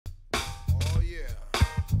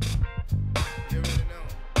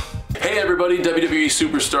Hey everybody, WWE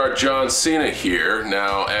superstar John Cena here.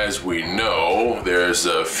 Now, as we know, there's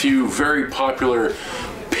a few very popular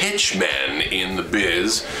pitch men in the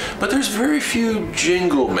biz, but there's very few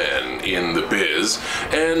jingle men in the biz.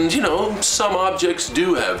 And, you know, some objects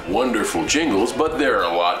do have wonderful jingles, but there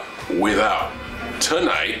are a lot without.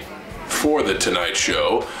 Tonight, for the Tonight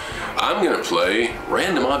Show, I'm gonna play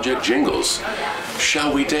random object jingles.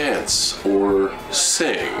 Shall we dance, or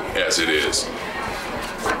sing, as it is?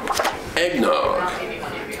 Eggnog.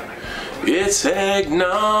 It's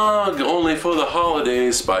eggnog, only for the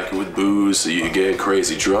holidays. Spike it with booze so you get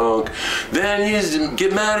crazy drunk. Then you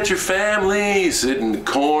get mad at your family, sit in the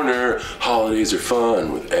corner. Holidays are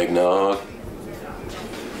fun with eggnog.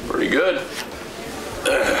 Pretty good.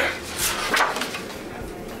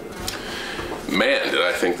 Man, did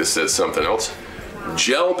I think this says something else.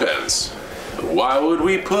 Gel pens. Why would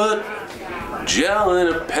we put gel in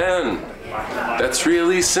a pen? That's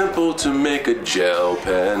really simple to make a gel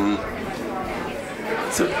pen.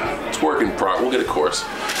 It's working proper. We'll get a course.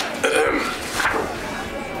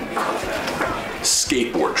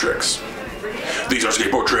 Skateboard tricks. These are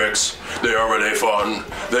skateboard tricks. They are really fun.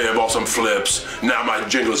 They have awesome flips. Now my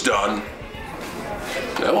jingle's done.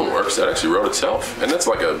 That one works. That actually wrote itself. And that's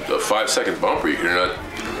like a 5-second bumper. You can hear that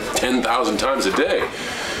 10,000 times a day.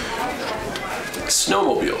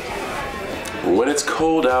 Snowmobile. When it's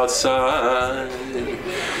cold outside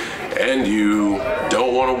and you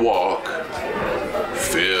don't want to walk,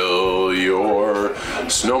 fill your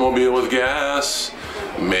snowmobile with gas.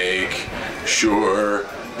 Make sure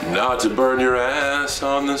not to burn your ass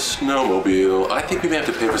on the snowmobile. I think we may have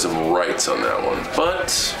to pay for some rights on that one,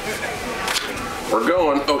 but we're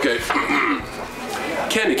going. Okay.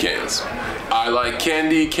 Candy canes. I like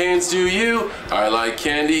candy canes, do you? I like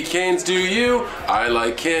candy canes, do you? I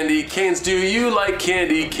like candy canes, do you like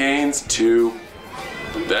candy canes too?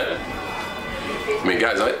 That, I mean,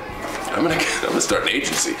 guys, I'm gonna start an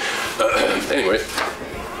agency. Anyway,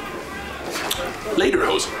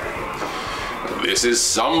 lederhosen. This is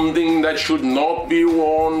something that should not be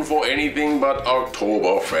worn for anything but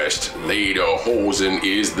Oktoberfest. Lederhosen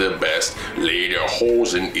is the best.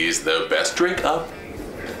 Lederhosen is the best. Drink up.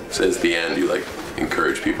 Says the end. You like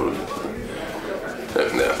encourage people to.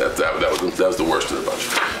 No, that was the worst of the bunch.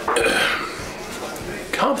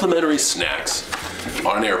 Complimentary snacks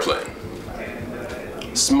on an airplane.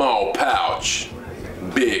 Small pouch,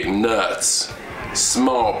 big nuts.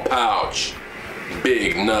 Small pouch,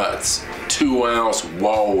 big nuts. 2-ounce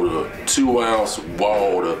water. 2-ounce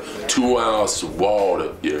water. 2-ounce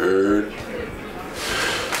water. You heard?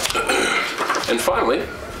 And finally,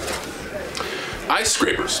 ice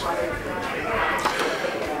scrapers. Well,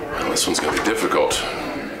 this one's gonna be difficult.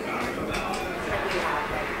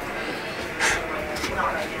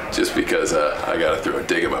 Just because I gotta throw a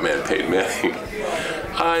dig at my man Peyton Manning.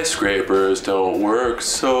 Ice scrapers don't work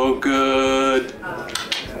so good.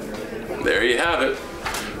 There you have it.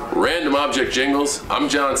 Random object jingles. I'm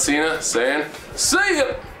John Cena saying, see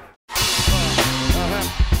ya!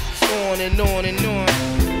 On and on and on.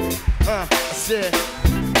 I said,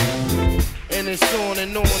 and it's on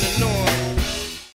and on and on.